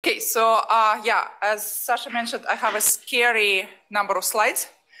Okay, so yeah, as Sasha mentioned, I have a scary number of slides.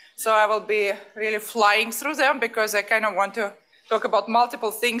 So I will be really flying through them because I kind of want to talk about multiple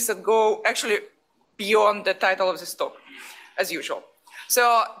things that go actually beyond the title of this talk, as usual.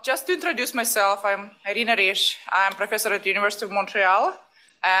 So just to introduce myself, I'm Irina Rish. I'm professor at the University of Montreal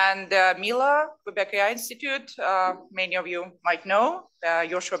and Mila, Quebec AI Institute. Many of you might know,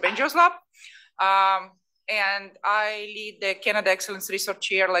 Joshua Benjo's lab. And I lead the Canada Excellence Research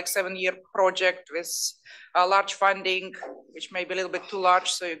Chair, like 7-year project with large funding, which may be a little bit too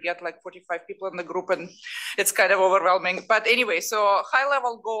large. So you get like 45 people in the group and it's kind of overwhelming. But anyway, so high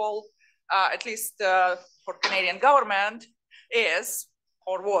level goal, at least for Canadian government is,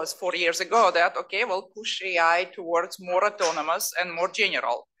 or was 4 years ago, that, okay, we'll push AI towards more autonomous and more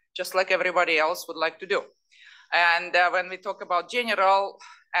general, just like everybody else would like to do. And when we talk about general,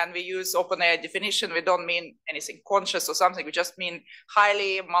 and we use OpenAI definition, we don't mean anything conscious or something. We just mean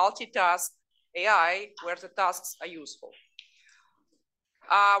highly multitask AI where the tasks are useful.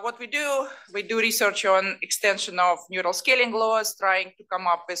 What we do research on extension of neural scaling laws, trying to come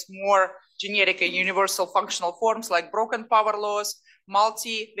up with more generic and universal functional forms like broken power laws,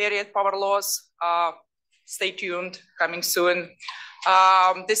 multivariate power laws. Stay tuned, coming soon.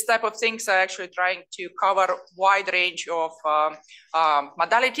 This type of things are actually trying to cover a wide range of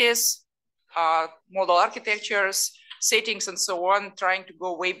modalities, model architectures, settings, and so on, trying to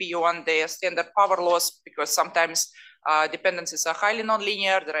go way beyond the standard power laws because sometimes dependencies are highly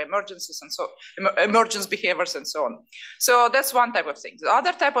nonlinear, there are emergencies and so emergence behaviors and so on. So that's one type of thing. The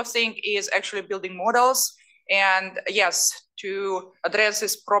other type of thing is actually building models. And yes, to address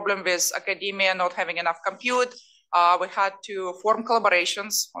this problem with academia not having enough compute, we had to form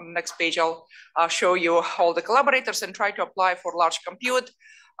collaborations. On the next page, I'll show you all the collaborators and try to apply for large compute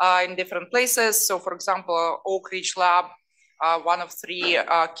in different places. So for example, Oak Ridge Lab, one of 3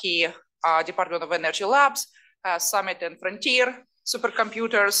 key Department of Energy labs, Summit and Frontier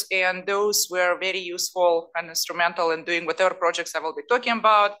supercomputers, and those were very useful and instrumental in doing whatever projects I will be talking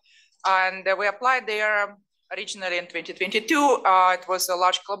about. And we applied there originally in 2022. It was a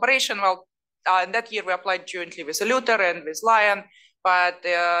large collaboration. Well, in that year, we applied jointly with Luther and with Lion. But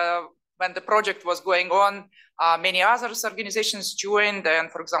when the project was going on, many other organizations joined,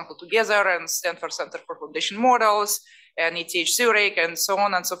 and for example, Together and Stanford Center for Foundation Models, and ETH Zurich, and so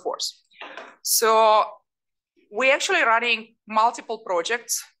on and so forth. So we're actually running multiple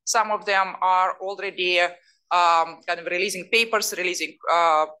projects. Some of them are already kind of releasing papers, releasing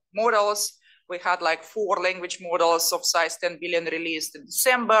models. We had like 4 language models of size 10 billion released in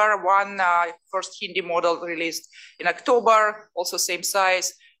December, one first Hindi model released in October, also same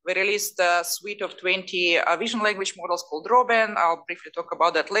size. We released a suite of 20 vision language models called Robin. I'll briefly talk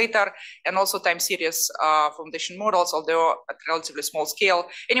about that later. And also time series foundation models, although at relatively small scale.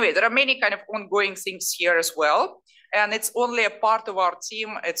 Anyway, there are many kind of ongoing things here as well. And it's only a part of our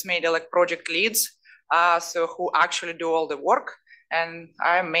team. It's mainly like project leads, so who actually do all the work. And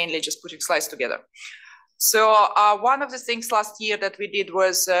I'm mainly just putting slides together. So one of the things last year that we did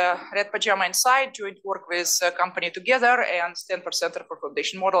was Red Pajama Inside, joint work with company Together and Stanford Center for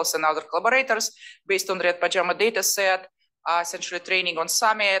Foundation Models and other collaborators based on Red Pajama data set, essentially training on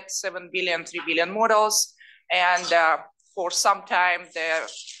Summit, 7 billion, 3 billion models. And for some time, the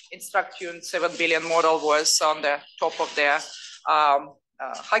Instruct-tuned 7 billion model was on the top of the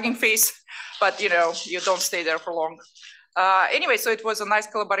Hugging Face, but you know, you don't stay there for long. Anyway, so it was a nice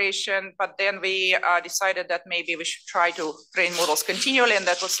collaboration, but then we decided that maybe we should try to train models continually, and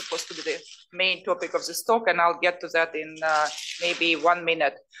that was supposed to be the main topic of this talk, and I'll get to that in maybe 1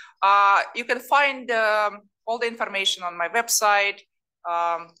 minute. You can find all the information on my website.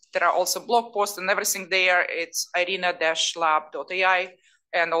 There are also blog posts and everything there. It's irina-lab.ai.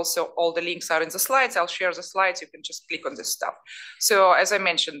 And also all the links are in the slides. I'll share the slides. You can just click on this stuff. So as I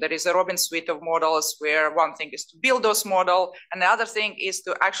mentioned, there is a Robin suite of models where one thing is to build those models. And the other thing is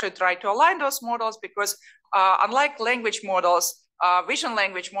to actually try to align those models because unlike language models, vision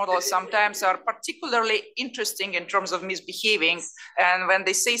language models sometimes are particularly interesting in terms of misbehaving. And when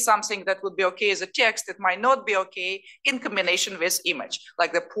they say something that would be okay as a text, it might not be okay in combination with image,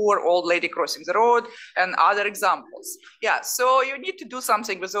 like the poor old lady crossing the road and other examples. Yeah, so you need to do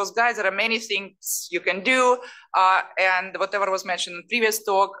something with those guys. There are many things you can do. And whatever was mentioned in the previous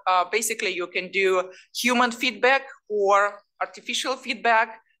talk, basically you can do human feedback or artificial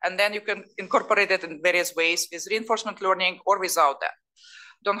feedback, and then you can incorporate it in various ways with reinforcement learning or without that.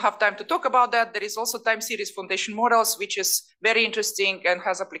 Don't have time to talk about that. There is also time series foundation models, which is very interesting and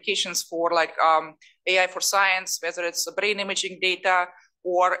has applications for like AI for science, whether it's brain imaging data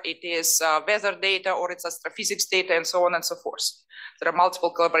or it is weather data, or it's astrophysics data, and so on and so forth. There are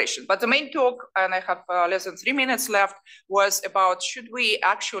multiple collaborations. But the main talk, and I have less than 3 minutes left, was about should we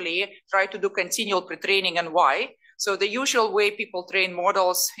actually try to do continual pre-training and why? So the usual way people train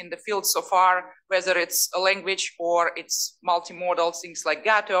models in the field so far, whether it's a language or it's multimodal, things like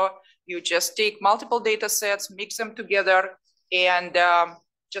Gato, you just take multiple data sets, mix them together, and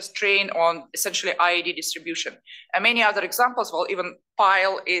just train on essentially IID distribution. And many other examples, well, even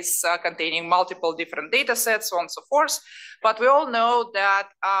Pile is containing multiple different data sets, so on and so forth. But we all know that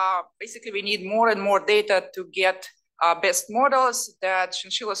basically we need more and more data to get best models, that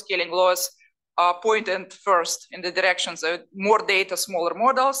chinchilla scaling laws pointed first in the directions of more data, smaller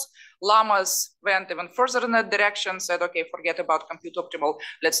models. Llamas went even further in that direction, said, okay, forget about compute optimal,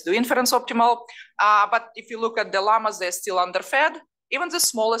 let's do inference optimal. But if you look at the llamas, they're still underfed. Even the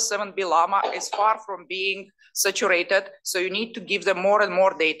smallest 7B llama is far from being saturated, so you need to give them more and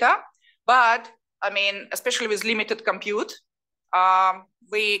more data. But I mean, especially with limited compute,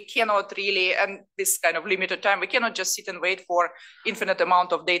 we cannot really, and this kind of limited time, we cannot just sit and wait for infinite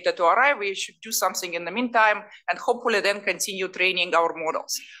amount of data to arrive. We should do something in the meantime and hopefully then continue training our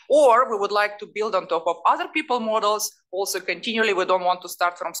models. Or we would like to build on top of other people's models also continually. We don't want to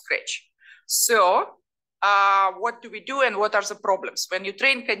start from scratch. So what do we do and what are the problems? When you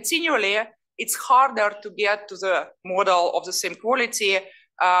train continually, it's harder to get to the model of the same quality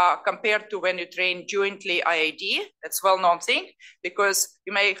compared to when you train jointly IID. That's a well-known thing, because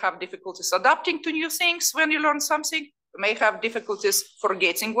you may have difficulties adapting to new things when you learn something. You may have difficulties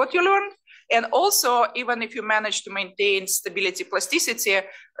forgetting what you learned. And also, even if you manage to maintain stability plasticity,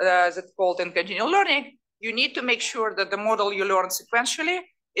 that's called in continual learning, you need to make sure that the model you learn sequentially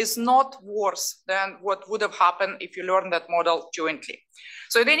is not worse than what would have happened if you learned that model jointly.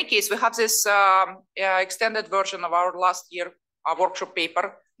 So in any case, we have this extended version of our last year workshop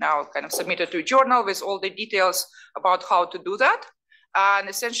paper now kind of submitted to a journal with all the details about how to do that. And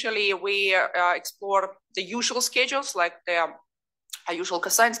essentially, we explore the usual schedules, like the usual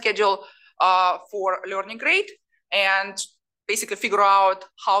cosine schedule for learning rate, and basically figure out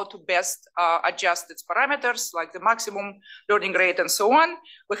how to best adjust its parameters, like the maximum learning rate and so on.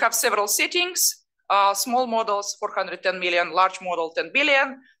 We have several settings, small models, 410 million, large model, 10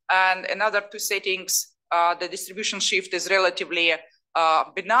 billion, and another 2 settings. The distribution shift is relatively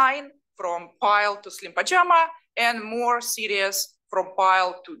benign from Pile to Slim Pajama, and more serious from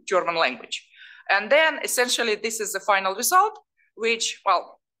Pile to German language. And then essentially this is the final result, which,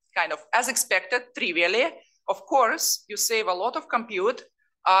 well, kind of as expected, trivially, of course, you save a lot of compute.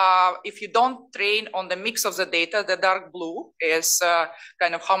 If you don't train on the mix of the data, the dark blue is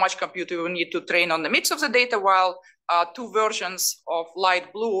kind of how much compute you need to train on the mix of the data, while 2 versions of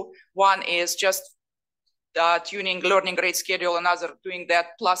light blue, one is just tuning learning rate schedule, another doing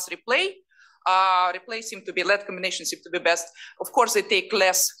that plus replay. Replay seem to be, lead combination seem to be best. Of course, they take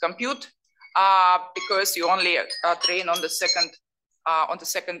less compute because you only train on the second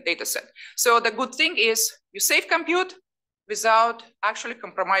data set. So the good thing is you save compute without actually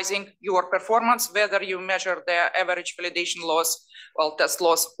compromising your performance, whether you measure the average validation loss, well, test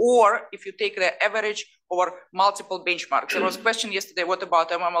loss, or if you take the average over multiple benchmarks. There was a question yesterday, what about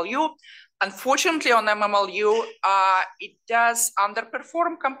MMLU? Unfortunately, on MMLU, it does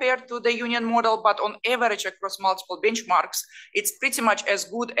underperform compared to the union model, but on average across multiple benchmarks, it's pretty much as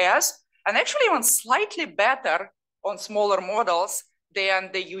good as, and actually even slightly better on smaller models than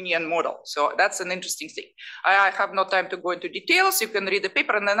the union model. So that's an interesting thing. I have no time to go into details. You can read the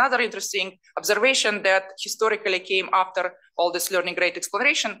paper. And another interesting observation that historically came after all this learning rate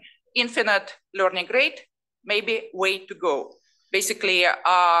exploration, infinite learning rate, maybe way to go. Basically,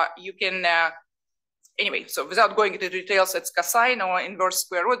 you can, anyway, so without going into details, it's cosine or inverse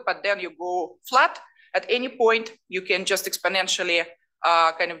square root, but then you go flat. At any point, you can just exponentially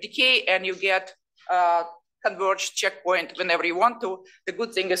kind of decay, and you get converged checkpoint whenever you want to. The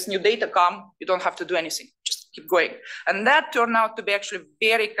good thing is new data come, you don't have to do anything, just keep going. And that turned out to be actually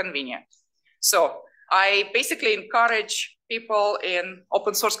very convenient. So I basically encourage people in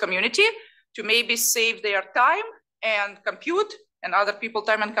open source community to maybe save their time and compute, and other people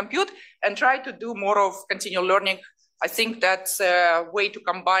time and compute, and try to do more of continual learning. I think that's a way to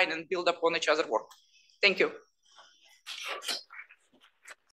combine and build upon each other's work. Thank you.